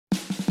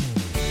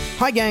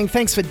Hi gang,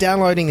 thanks for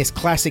downloading this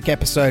classic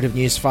episode of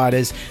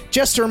Newsfighters.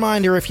 Just a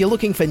reminder, if you're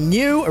looking for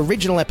new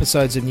original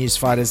episodes of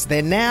Newsfighters,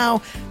 they're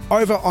now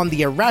over on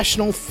the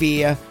Irrational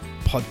Fear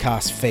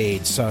podcast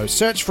feed. So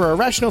search for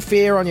Irrational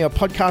Fear on your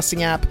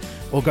podcasting app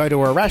or go to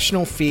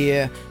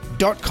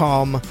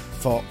irrationalfear.com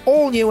for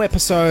all new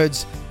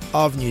episodes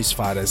of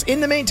Newsfighters.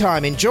 In the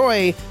meantime,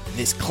 enjoy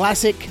this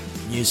classic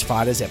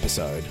Newsfighters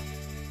episode.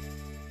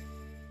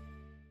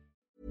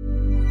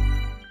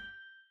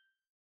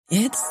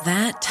 It's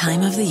that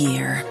time of the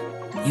year.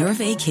 Your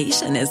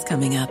vacation is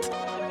coming up.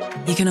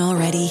 You can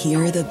already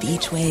hear the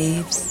beach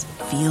waves,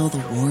 feel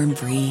the warm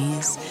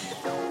breeze,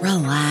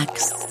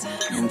 relax,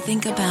 and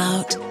think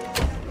about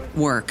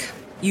work.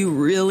 You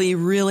really,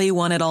 really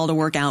want it all to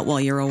work out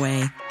while you're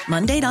away.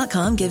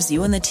 Monday.com gives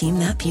you and the team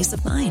that peace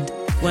of mind.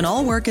 When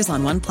all work is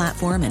on one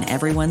platform and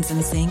everyone's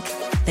in sync,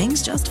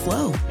 things just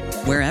flow.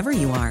 Wherever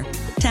you are,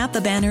 tap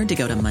the banner to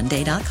go to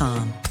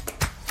Monday.com.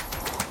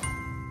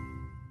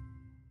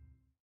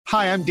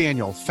 Hi, I'm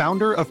Daniel,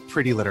 founder of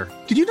Pretty Litter.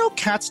 Did you know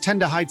cats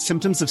tend to hide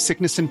symptoms of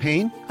sickness and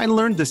pain? I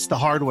learned this the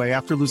hard way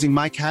after losing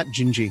my cat,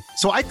 Gingy.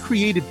 So I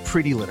created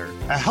Pretty Litter,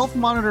 a health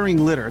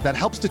monitoring litter that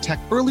helps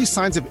detect early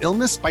signs of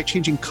illness by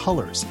changing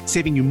colors,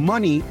 saving you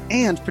money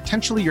and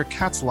potentially your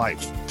cat's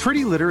life.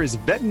 Pretty Litter is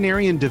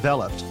veterinarian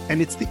developed, and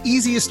it's the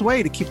easiest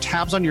way to keep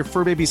tabs on your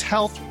fur baby's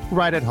health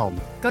right at home.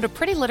 Go to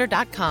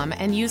prettylitter.com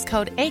and use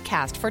code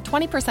ACAST for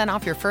 20%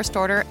 off your first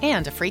order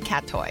and a free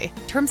cat toy.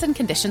 Terms and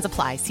conditions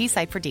apply. See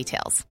site for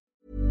details.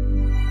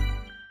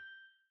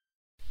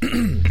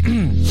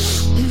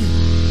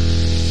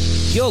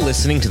 You're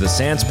listening to the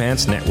Sans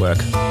Pants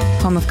Network.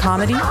 Home of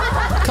comedy,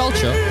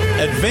 Culture,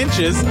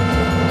 adventures,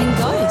 and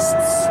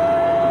ghosts.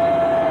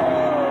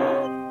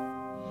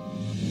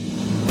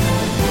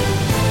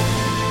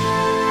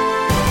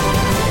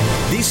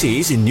 This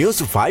is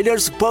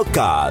Newsfighters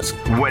Podcast,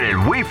 where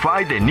we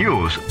fight the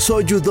news so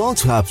you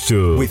don't have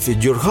to. With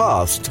your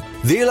host,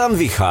 Dylan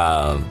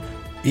Vihan.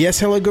 Yes,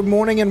 hello, good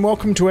morning, and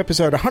welcome to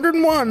episode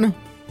 101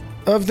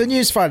 of the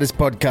Newsfighters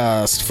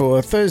Podcast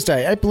for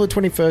Thursday, April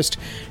 21st,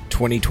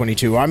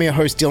 2022. I'm your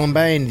host, Dylan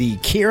Bain, the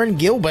Kieran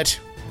Gilbert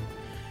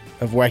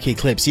of Wacky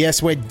Clips.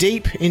 Yes, we're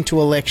deep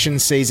into election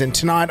season.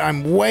 Tonight,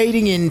 I'm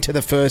wading into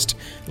the first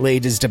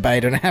leaders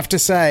debate, and I have to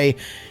say,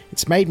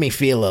 it's made me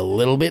feel a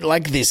little bit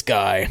like this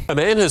guy. A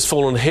man has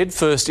fallen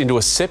headfirst into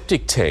a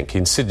septic tank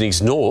in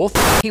Sydney's north.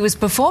 He was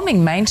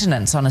performing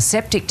maintenance on a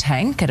septic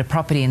tank at a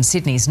property in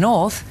Sydney's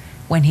north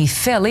when he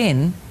fell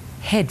in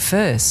head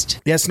first.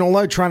 Yes, and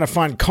although trying to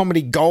find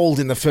comedy gold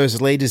in the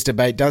first leaders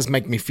debate does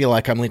make me feel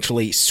like I'm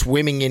literally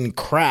swimming in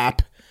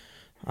crap,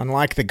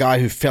 unlike the guy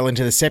who fell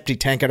into the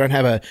septic tank, I don't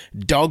have a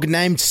dog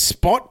named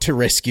Spot to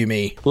rescue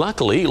me.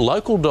 Luckily,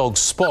 local dog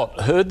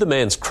Spot heard the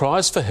man's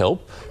cries for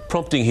help,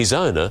 prompting his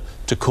owner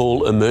to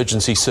call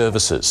emergency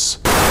services.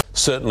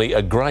 Certainly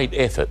a great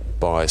effort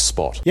by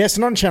Spot. Yes,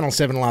 and on Channel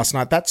 7 last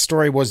night, that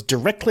story was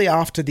directly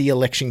after the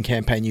election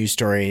campaign news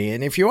story.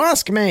 And if you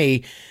ask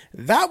me,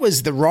 that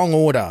was the wrong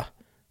order.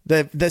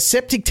 The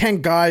septic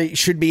tank guy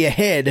should be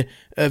ahead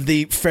of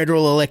the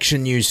federal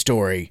election news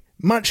story.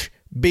 Much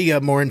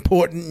bigger, more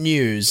important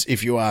news,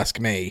 if you ask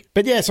me.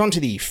 But yes, on to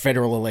the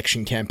federal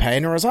election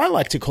campaign, or as I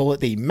like to call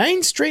it, the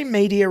mainstream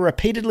media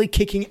repeatedly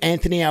kicking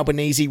Anthony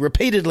Albanese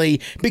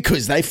repeatedly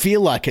because they feel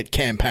like it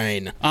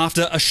campaign.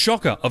 After a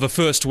shocker of a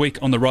first week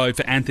on the road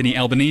for Anthony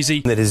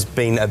Albanese. It has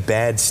been a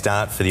bad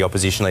start for the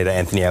opposition leader,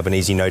 Anthony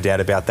Albanese, no doubt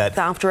about that.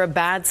 After a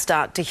bad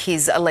start to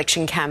his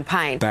election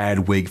campaign.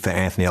 Bad week for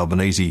Anthony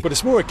Albanese. But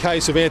it's more a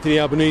case of Anthony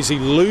Albanese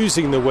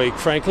losing the week,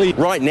 frankly.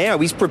 Right now,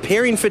 he's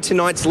preparing for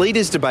tonight's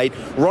leaders debate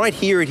right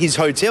here at his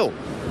hotel.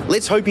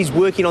 Let's hope he's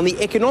working on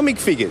the economic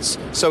figures.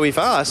 So if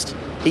asked,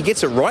 he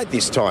gets it right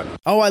this time.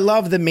 Oh, I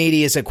love the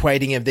media's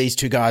equating of these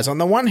two guys. On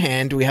the one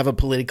hand, we have a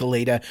political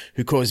leader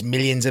who caused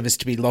millions of us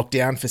to be locked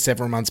down for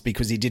several months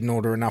because he didn't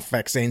order enough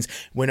vaccines,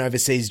 went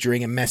overseas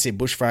during a massive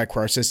bushfire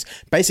crisis,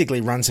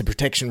 basically runs a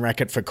protection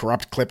racket for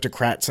corrupt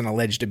kleptocrats and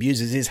alleged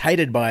abusers, is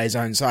hated by his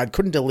own side,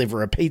 couldn't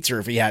deliver a pizza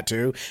if he had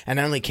to, and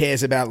only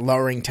cares about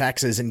lowering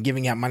taxes and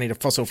giving out money to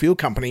fossil fuel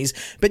companies.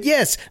 But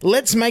yes,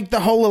 let's make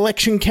the whole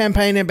election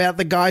campaign about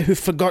the guy who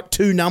forgot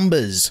two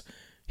numbers.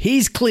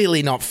 He's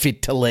clearly not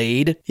fit to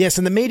lead. Yes,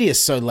 and the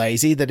media's so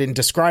lazy that in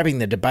describing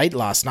the debate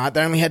last night,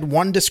 they only had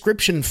one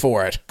description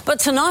for it. But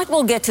tonight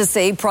we'll get to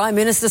see Prime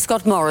Minister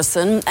Scott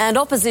Morrison and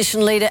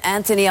Opposition Leader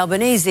Anthony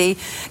Albanese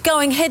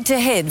going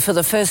head-to-head for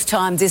the first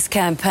time this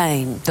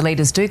campaign. The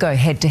leaders do go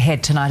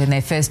head-to-head tonight in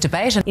their first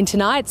debate. In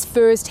tonight's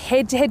first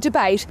head-to-head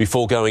debate.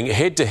 Before going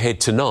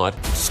head-to-head tonight,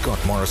 Scott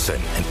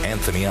Morrison and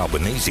Anthony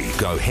Albanese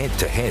go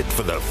head-to-head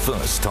for the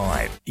first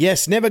time.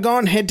 Yes, never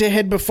gone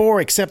head-to-head before,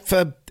 except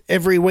for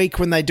every week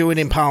when they do it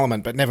in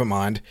Parliament, but never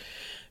mind.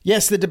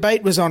 Yes, the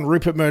debate was on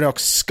Rupert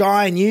Murdoch's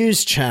Sky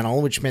News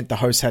channel, which meant the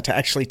host had to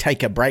actually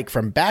take a break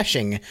from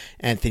bashing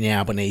Anthony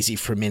Albanese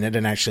for a minute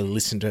and actually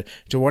listen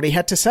to what he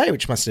had to say,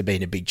 which must have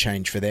been a big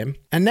change for them.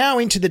 And now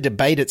into the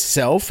debate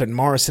itself, and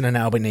Morrison and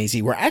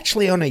Albanese were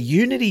actually on a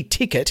unity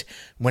ticket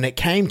when it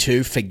came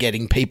to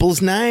forgetting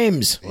people's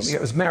names.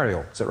 It was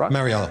Marielle, is that right?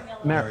 Mariella.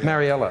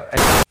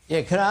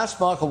 Yeah, can I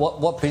ask Michael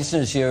what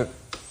business you're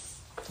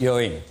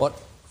in?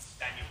 What?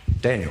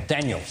 Daniel.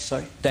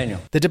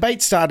 The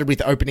debate started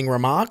with opening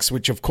remarks,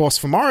 which of course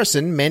for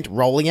Morrison meant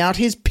rolling out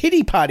his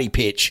pity party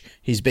pitch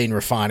he's been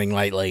refining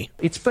lately.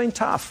 It's been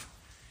tough.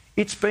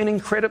 It's been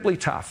incredibly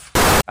tough.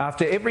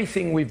 After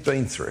everything we've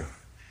been through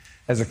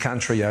as a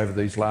country over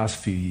these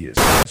last few years,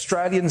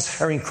 Australians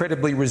are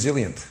incredibly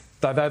resilient.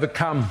 They've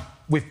overcome.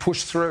 We've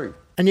pushed through.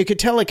 And you could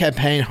tell the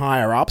campaign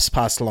higher-ups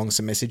passed along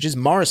some messages.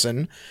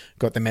 Morrison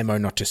got the memo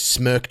not to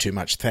smirk too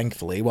much,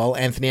 thankfully, while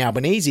Anthony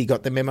Albanese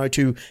got the memo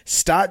to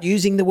start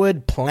using the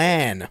word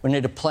plan. We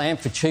need a plan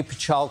for cheaper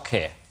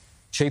childcare,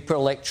 cheaper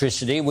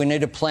electricity. We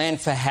need a plan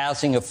for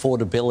housing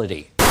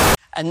affordability.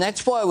 And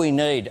that's why we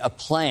need a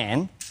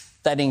plan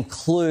that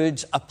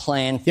includes a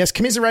plan. Yes,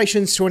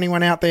 commiserations to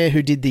anyone out there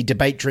who did the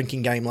debate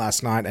drinking game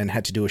last night and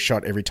had to do a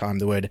shot every time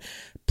the word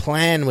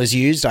plan was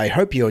used. I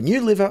hope your new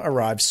liver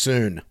arrives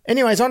soon.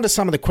 Anyways, on to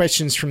some of the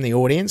questions from the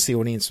audience. The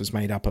audience was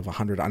made up of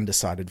 100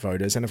 undecided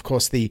voters. And of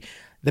course, the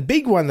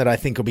big one that I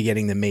think will be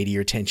getting the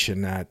media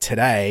attention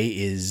today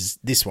is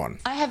this one.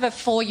 I have a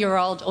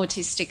 4-year-old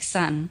autistic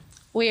son.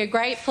 We are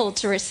grateful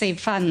to receive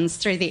funds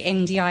through the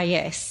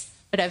NDIS,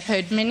 but I've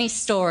heard many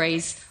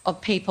stories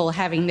of people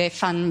having their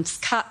funds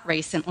cut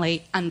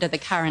recently under the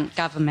current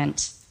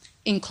government,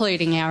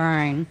 including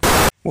our own.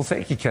 Well,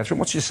 thank you, Catherine.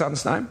 What's your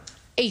son's name?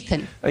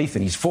 Ethan.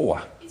 Ethan, he's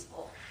 4.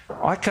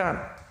 I can't...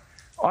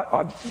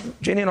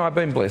 Jenny and I have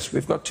been blessed.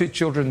 We've got 2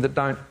 children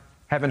that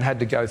haven't had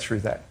to go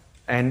through that.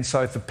 And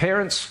so for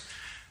parents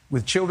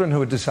with children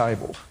who are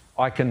disabled,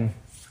 I can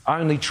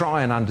only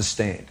try and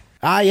understand.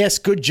 Ah, yes,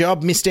 good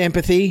job, Mr.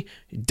 Empathy.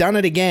 Done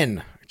it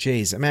again.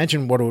 Jeez,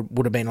 imagine what it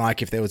would have been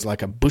like if there was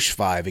like a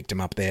bushfire victim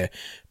up there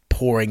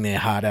pouring their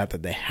heart out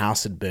that their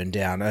house had burned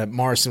down.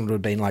 Morrison would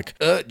have been like,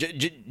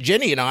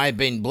 Jenny and I have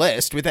been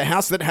blessed with a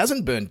house that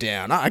hasn't burnt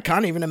down. I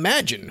can't even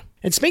imagine.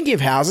 And speaking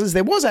of houses,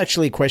 there was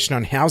actually a question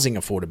on housing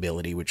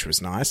affordability, which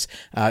was nice,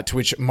 to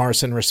which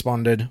Morrison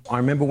responded. I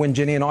remember when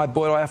Jenny and I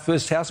bought our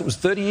first house, it was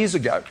 30 years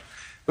ago.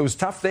 It was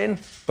tough then,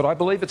 but I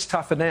believe it's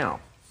tougher now.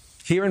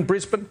 Here in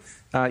Brisbane,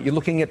 you're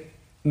looking at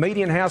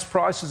median house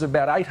prices of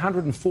about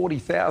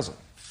 $840,000.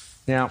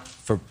 Now,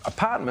 for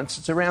apartments,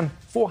 it's around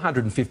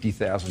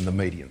 $450,000, the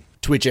median.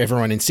 To which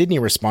everyone in Sydney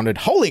responded,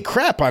 holy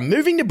crap, I'm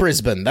moving to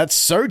Brisbane. That's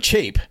so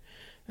cheap.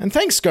 And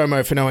thanks,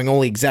 ScoMo, for knowing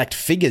all the exact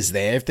figures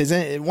there. If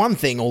there's one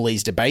thing all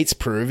these debates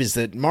prove is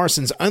that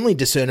Morrison's only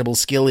discernible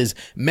skill is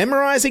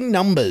memorising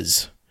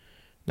numbers.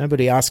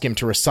 Nobody asked him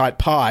to recite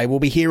pi. We'll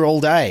be here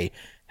all day.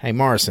 Hey,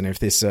 Morrison, if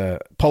this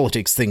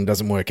politics thing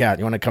doesn't work out,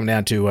 you want to come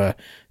down to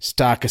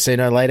Star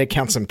Casino later,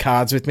 count some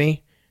cards with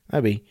me?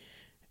 Maybe.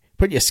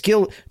 Put your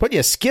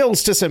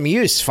skills to some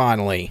use,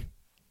 finally.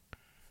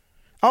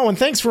 Oh, and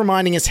thanks for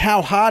reminding us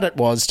how hard it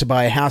was to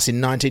buy a house in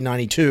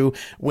 1992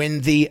 when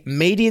the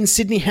median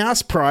Sydney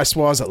house price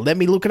was, let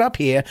me look it up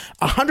here,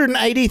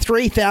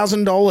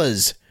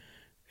 $183,000.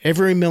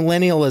 Every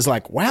millennial is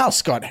like, wow,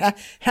 Scott,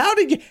 how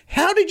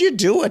did you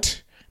do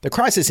it? The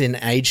crisis in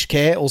aged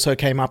care also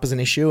came up as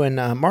an issue, and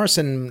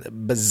Morrison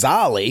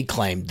bizarrely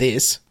claimed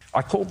this.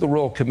 I called the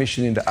Royal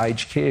Commission into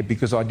aged care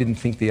because I didn't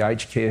think the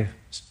aged care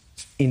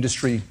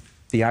industry,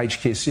 the aged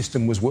care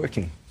system was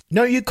working.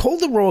 No, you called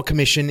the Royal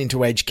Commission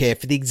into aged care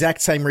for the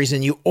exact same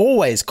reason you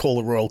always call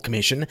the Royal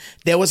Commission.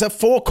 There was a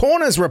Four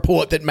Corners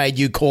report that made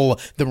you call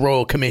the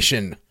Royal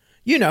Commission.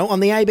 You know, on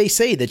the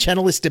ABC, the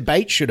channel this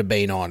debate should have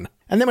been on.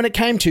 And then when it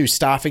came to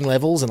staffing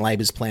levels and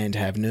Labor's plan to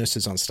have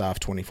nurses on staff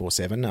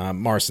 24/7,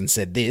 Morrison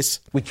said this.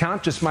 We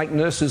can't just make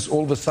nurses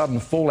all of a sudden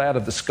fall out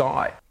of the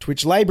sky. To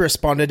which Labor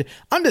responded,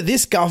 under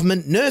this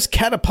government, nurse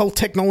catapult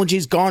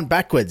technology's gone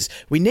backwards.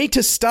 We need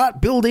to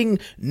start building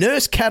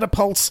nurse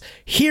catapults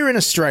here in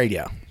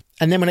Australia.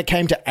 And then when it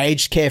came to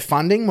aged care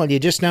funding, well, you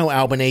just know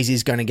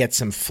Albanese's going to get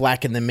some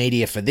flack in the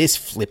media for this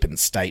flippant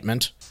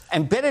statement.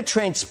 And better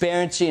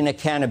transparency and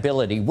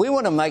accountability. We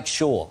want to make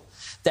sure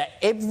that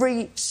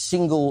every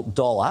single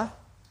dollar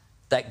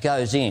that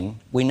goes in,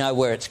 we know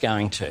where it's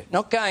going to.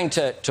 Not going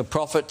to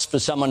profits for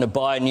someone to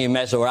buy a new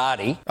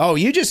Maserati. Oh,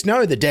 you just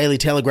know the Daily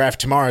Telegraph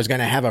tomorrow is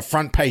going to have a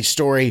front page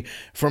story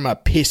from a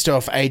pissed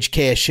off aged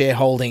care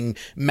shareholding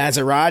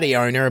Maserati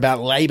owner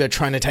about Labor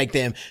trying to take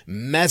their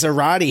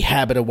Maserati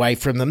habit away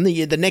from them.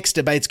 The next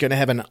debate's going to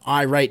have an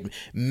irate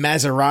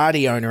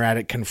Maserati owner at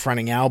it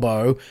confronting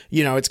Albo.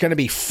 You know, it's going to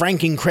be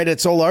franking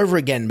credits all over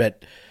again,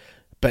 but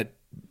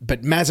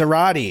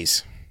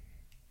Maseratis.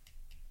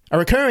 A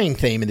recurring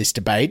theme of this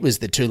debate was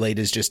the two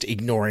leaders just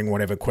ignoring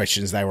whatever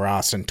questions they were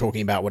asked and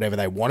talking about whatever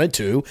they wanted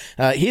to.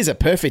 Here's a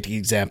perfect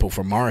example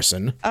from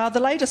Morrison. The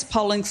latest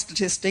polling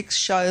statistics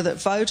show that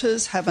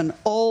voters have an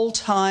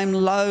all-time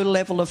low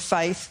level of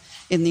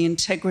faith in the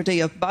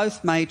integrity of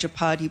both major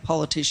party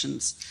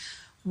politicians.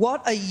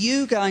 What are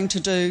you going to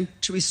do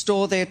to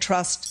restore their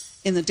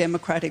trust in the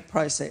democratic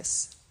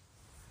process?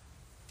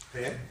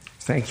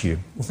 Thank you.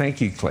 Well,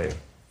 thank you, Claire.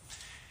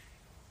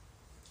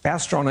 Our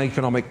strong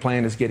economic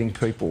plan is getting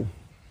people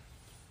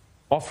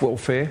off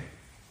welfare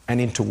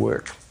and into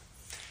work.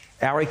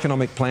 Our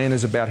economic plan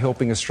is about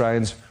helping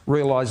Australians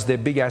realise their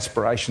big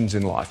aspirations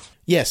in life.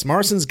 Yes,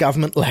 Morrison's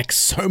government lacks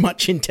so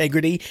much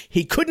integrity,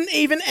 he couldn't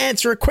even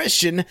answer a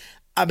question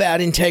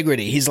about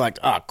integrity. He's like,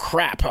 oh,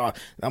 crap,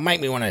 they'll make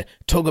me want to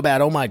talk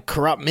about all my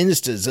corrupt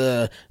ministers.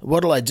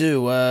 What'll I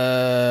do?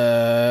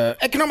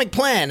 Economic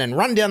plan and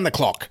run down the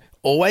clock.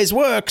 Always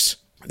works.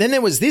 Then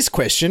there was this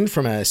question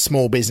from a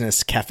small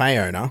business cafe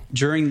owner.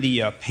 During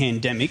the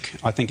pandemic,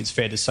 I think it's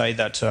fair to say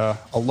that a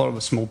lot of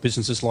the small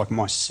businesses like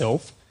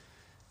myself,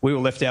 we were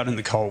left out in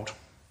the cold.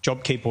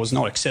 JobKeeper was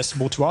not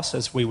accessible to us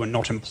as we were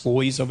not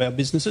employees of our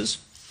businesses.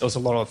 There was a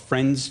lot of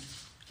friends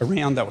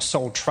around that were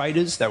sole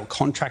traders, they were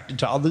contracted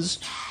to others,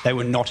 they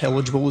were not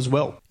eligible as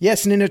well.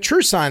 Yes, and in a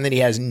true sign that he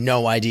has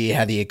no idea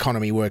how the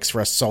economy works for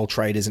us sole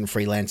traders and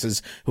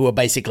freelancers who were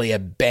basically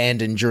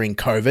abandoned during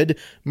COVID,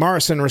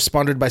 Morrison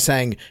responded by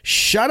saying,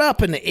 shut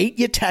up and eat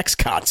your tax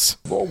cuts.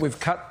 Well, we've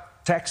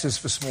cut taxes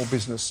for small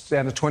business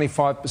down to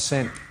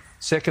 25%.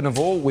 Second of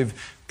all, we've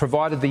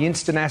provided the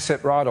instant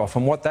asset write-off.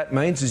 And what that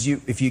means is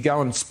if you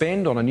go and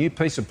spend on a new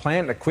piece of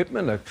plant and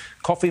equipment, a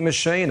coffee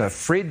machine, a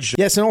fridge...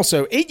 Yes, and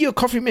also, eat your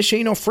coffee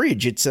machine or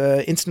fridge. It's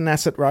an instant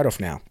asset write-off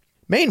now.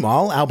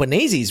 Meanwhile,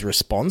 Albanese's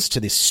response to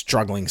this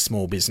struggling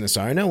small business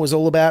owner was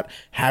all about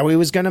how he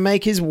was going to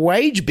make his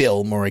wage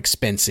bill more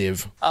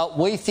expensive.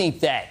 We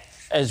think that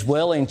as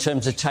well in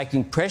terms of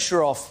taking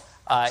pressure off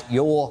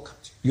your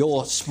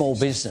small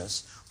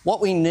business.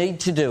 What we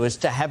need to do is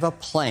to have a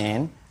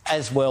plan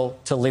as well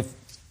to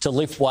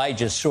lift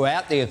wages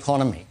throughout the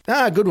economy.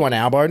 Ah, good one,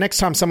 Albo. Next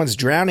time someone's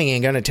drowning, you're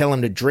going to tell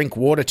them to drink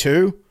water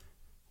too?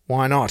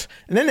 Why not?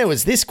 And then there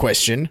was this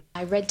question.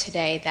 I read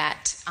today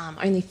that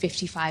only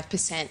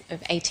 55%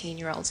 of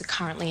 18-year-olds are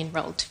currently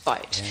enrolled to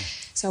vote. Yeah.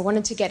 So I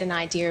wanted to get an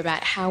idea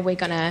about how we're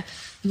going to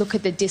look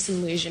at the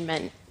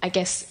disillusionment, I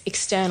guess,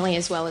 externally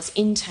as well as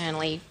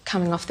internally,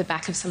 coming off the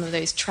back of some of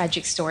those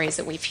tragic stories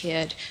that we've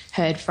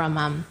heard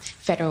from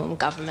federal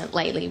government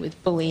lately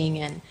with bullying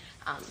and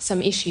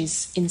some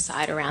issues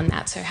inside around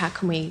that. So how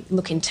can we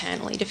look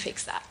internally to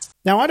fix that?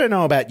 Now, I don't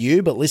know about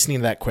you, but listening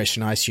to that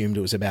question, I assumed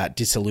it was about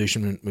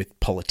disillusionment with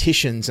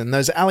politicians and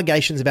those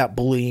allegations about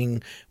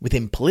bullying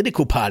within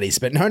political parties.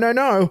 But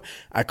no.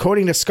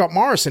 According to Scott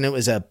Morrison, it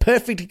was a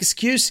perfect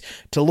excuse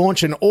to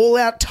launch an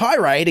all-out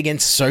tirade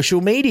against social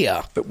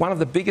media. But one of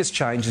the biggest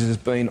changes has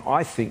been,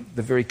 I think,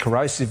 the very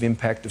corrosive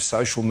impact of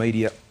social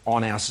media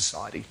on our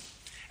society,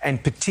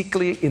 and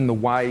particularly in the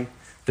way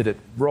that it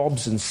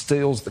robs and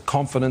steals the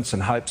confidence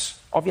and hopes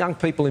of young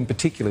people in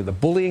particular, the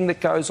bullying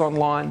that goes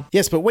online.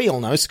 Yes, but we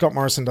all know Scott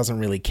Morrison doesn't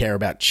really care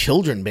about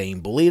children being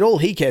bullied. All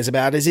he cares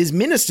about is his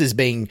ministers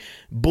being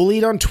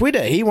bullied on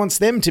Twitter. He wants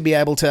them to be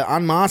able to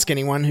unmask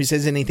anyone who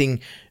says anything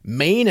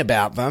mean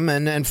about them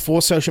and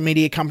force social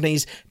media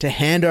companies to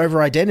hand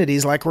over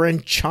identities like we're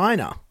in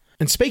China.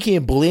 And speaking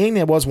of bullying,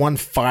 there was one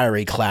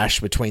fiery clash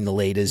between the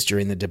leaders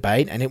during the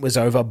debate, and it was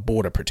over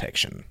border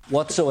protection.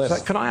 Whatsoever.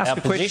 So can I ask Our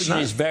a question? position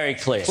is very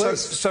clear.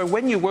 So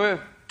when you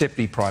were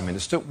Deputy Prime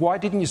Minister, why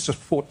didn't you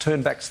support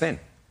turnbacks then?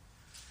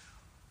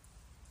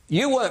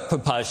 You weren't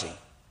proposing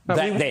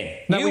then.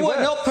 No, you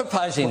were not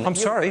proposing. Well, I'm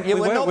sorry, you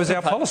we were. It was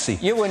our policy.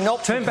 You were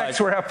not Turnbacks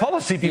were our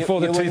policy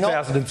before the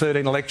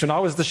 2013 election. I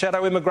was the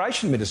Shadow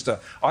Immigration Minister.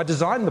 I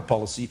designed the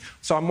policy.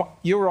 So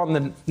you were on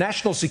the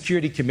National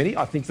Security Committee,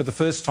 I think for the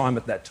first time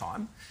at that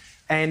time.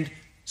 And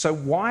so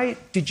why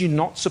did you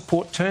not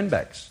support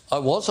turnbacks? I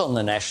was on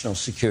the National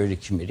Security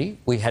Committee.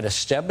 We had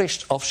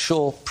established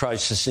offshore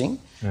processing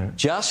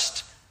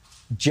just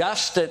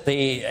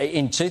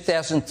in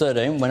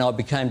 2013 when I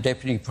became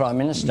Deputy Prime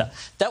Minister.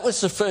 That was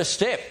the first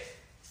step.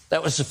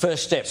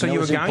 So you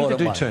were going to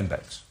do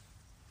turnbacks?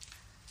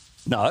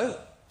 No.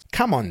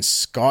 Come on,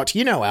 Scott.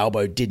 You know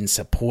Albo didn't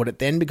support it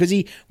then because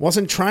he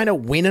wasn't trying to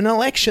win an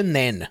election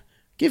then.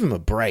 Give him a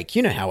break.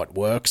 You know how it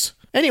works.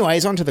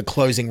 Anyways, on to the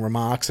closing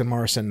remarks, and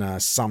Morrison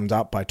summed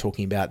up by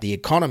talking about the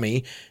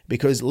economy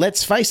because,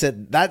 let's face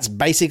it, that's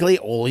basically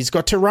all he's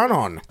got to run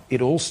on.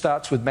 It all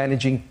starts with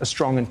managing a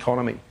strong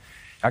economy.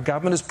 Our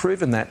government has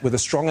proven that with a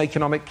strong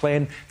economic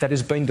plan that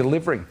has been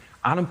delivering.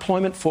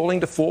 Unemployment falling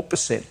to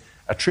 4%,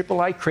 a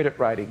AAA credit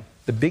rating,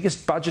 the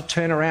biggest budget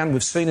turnaround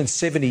we've seen in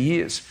 70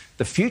 years.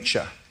 The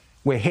future,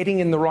 we're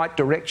heading in the right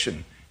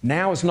direction.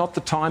 Now is not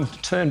the time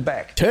to turn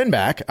back. Turn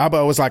back?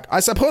 Albo was like, I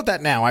support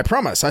that now, I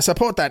promise, I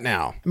support that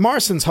now.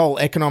 Morrison's whole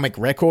economic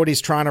record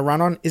he's trying to run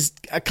on is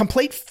a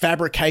complete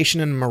fabrication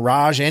and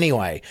mirage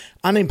anyway.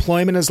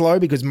 Unemployment is low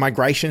because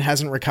migration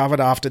hasn't recovered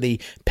after the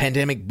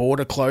pandemic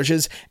border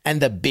closures, and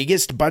the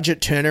biggest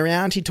budget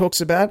turnaround he talks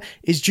about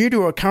is due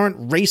to a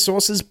current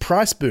resources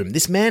price boom.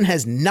 This man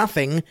has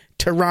nothing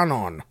to run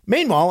on.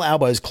 Meanwhile,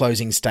 Albo's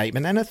closing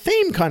statement, and a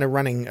theme kind of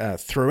running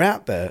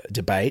throughout the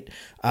debate,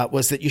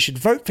 was that you should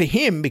vote for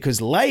him because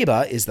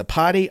Labor is the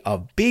party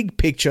of big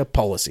picture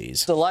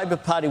policies. The Labor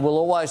Party will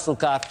always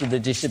look after the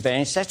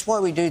disadvantaged. That's why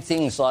we do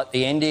things like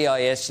the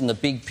NDIS and the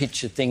big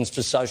picture things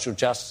for social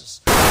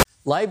justice.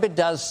 Labor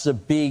does the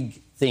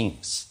big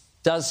things,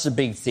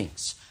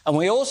 And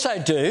we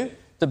also do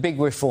the big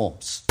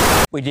reforms.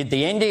 We did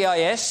the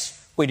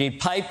NDIS, we did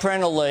paid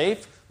parental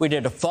leave, we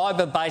did a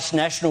fibre-based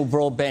national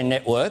broadband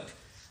network.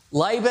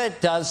 Labor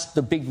does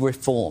the big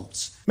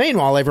reforms.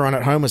 Meanwhile, everyone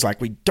at home was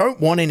like, we don't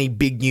want any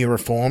big new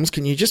reforms.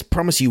 Can you just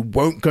promise you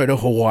won't go to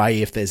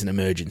Hawaii if there's an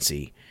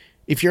emergency?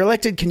 If you're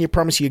elected, can you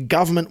promise your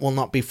government will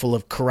not be full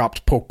of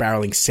corrupt,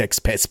 pork-barreling sex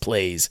pests,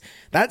 please?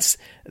 That's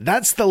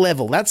the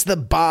level. That's the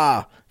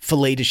bar for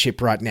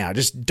leadership right now.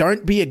 Just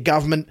don't be a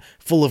government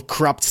full of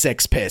corrupt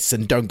sex pests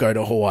and don't go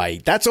to Hawaii.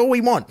 That's all we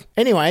want.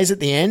 Anyways,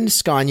 at the end,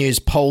 Sky News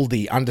polled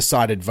the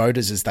undecided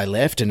voters as they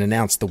left and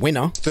announced the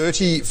winner.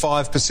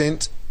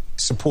 35%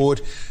 support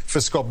for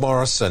Scott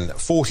Morrison,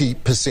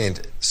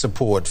 40%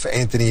 support for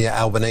Anthony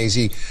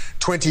Albanese,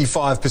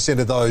 25%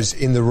 of those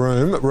in the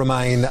room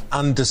remain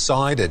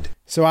undecided.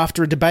 So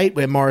after a debate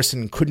where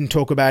Morrison couldn't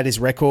talk about his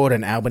record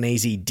and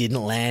Albanese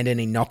didn't land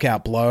any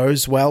knockout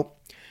blows, well,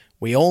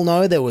 we all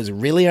know there was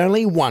really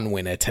only one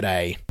winner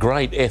today.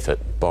 Great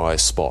effort by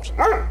Spot.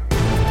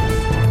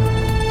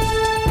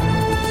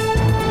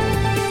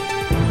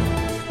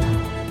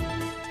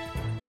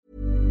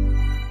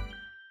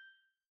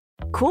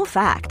 Cool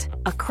fact,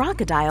 a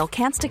crocodile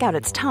can't stick out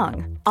its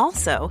tongue.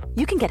 Also,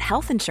 you can get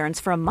health insurance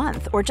for a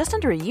month or just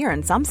under a year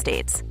in some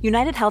states.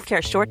 United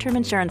Healthcare short-term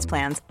insurance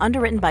plans,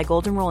 underwritten by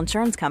Golden Rule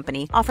Insurance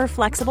Company, offer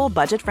flexible,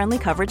 budget-friendly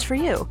coverage for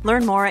you.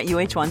 Learn more at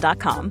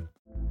uh1.com.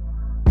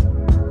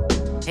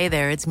 Hey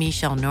there, it's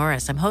Michelle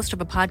Norris. I'm host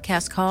of a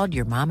podcast called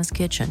Your Mama's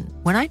Kitchen.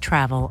 When I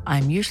travel,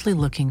 I'm usually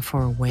looking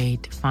for a way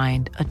to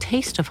find a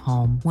taste of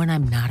home when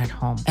I'm not at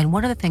home. And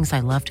one of the things I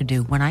love to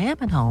do when I am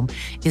at home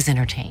is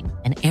entertain.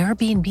 And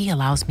Airbnb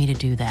allows me to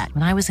do that.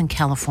 When I was in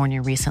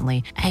California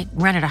recently, I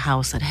rented a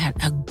house that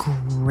had a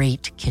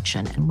great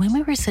kitchen. And when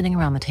we were sitting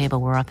around the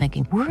table, we were all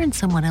thinking, we're in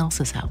someone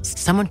else's house.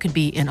 Someone could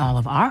be in all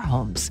of our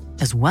homes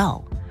as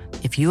well.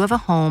 If you have a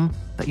home,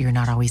 but you're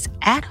not always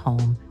at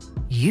home,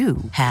 you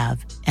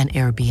have an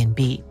Airbnb.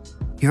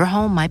 Your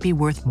home might be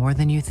worth more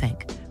than you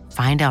think.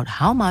 Find out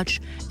how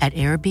much at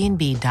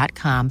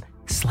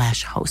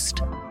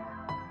airbnb.com/host.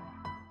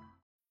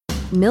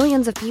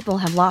 Millions of people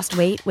have lost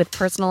weight with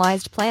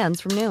personalized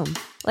plans from Noom.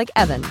 Like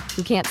Evan,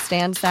 who can't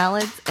stand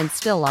salads and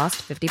still lost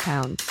 50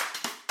 pounds.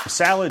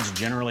 Salads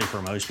generally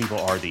for most people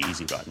are the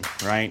easy button,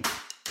 right?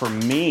 For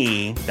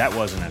me, that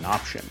wasn't an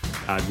option.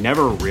 I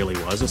never really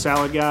was a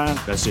salad guy.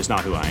 That's just not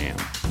who I am.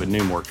 But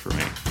Noom worked for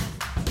me.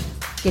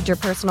 Get your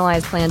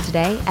personalized plan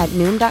today at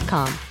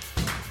Noom.com.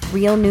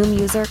 Real Noom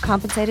user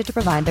compensated to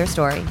provide their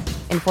story.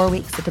 In 4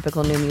 weeks, the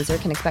typical Noom user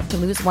can expect to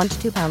lose 1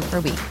 to 2 pounds per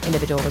week.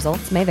 Individual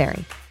results may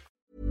vary.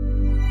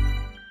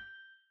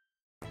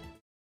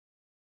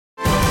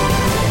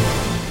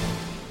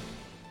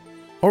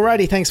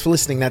 Alrighty, thanks for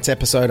listening. That's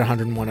episode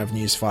 101 of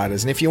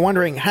Newsfighters. And if you're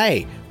wondering,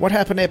 hey, what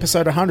happened to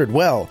episode 100?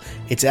 Well,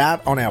 it's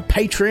out on our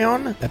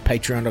Patreon at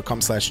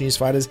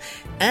patreon.com/newsfighters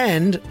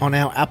and on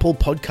our Apple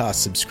Podcast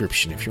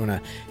subscription. If you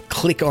want to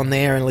click on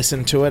there and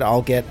listen to it,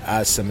 I'll get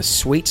some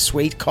sweet,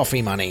 sweet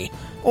coffee money.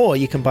 Or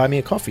you can buy me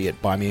a coffee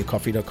at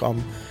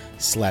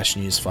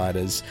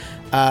buymeacoffee.com/newsfighters.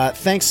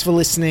 Thanks for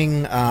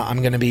listening. I'm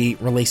going to be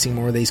releasing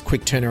more of these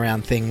quick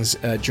turnaround things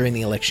during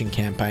the election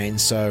campaign.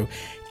 So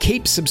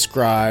keep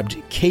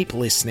subscribed, keep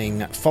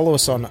listening, follow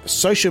us on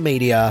social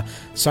media,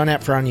 sign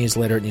up for our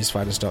newsletter at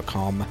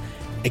newsfighters.com,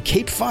 and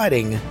keep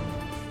fighting,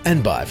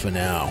 and bye for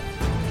now.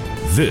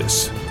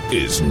 This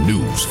is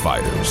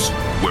Newsfighters,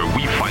 where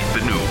we fight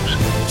the news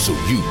so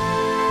you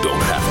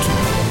don't have to.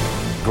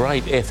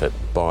 Great effort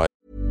by...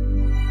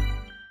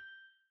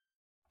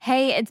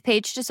 Hey, it's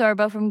Paige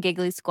DeSorbo from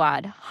Giggly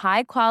Squad.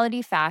 High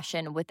quality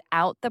fashion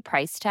without the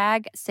price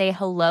tag. Say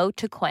hello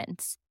to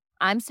Quince.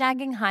 I'm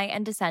snagging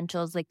high-end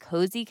essentials like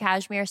cozy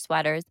cashmere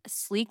sweaters,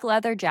 sleek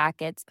leather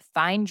jackets,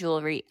 fine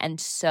jewelry,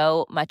 and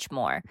so much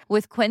more.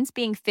 With Quince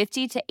being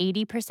 50 to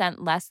 80%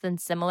 less than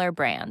similar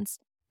brands.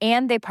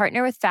 And they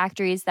partner with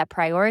factories that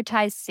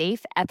prioritize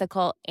safe,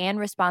 ethical, and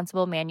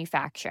responsible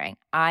manufacturing.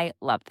 I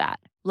love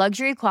that.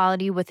 Luxury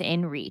quality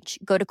within reach.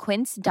 Go to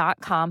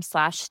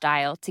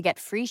quince.com/style to get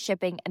free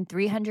shipping and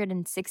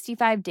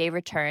 365-day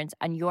returns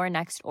on your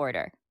next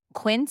order.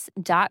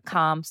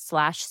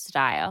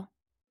 Quince.com/style.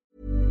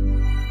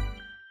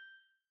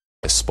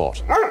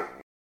 Spot.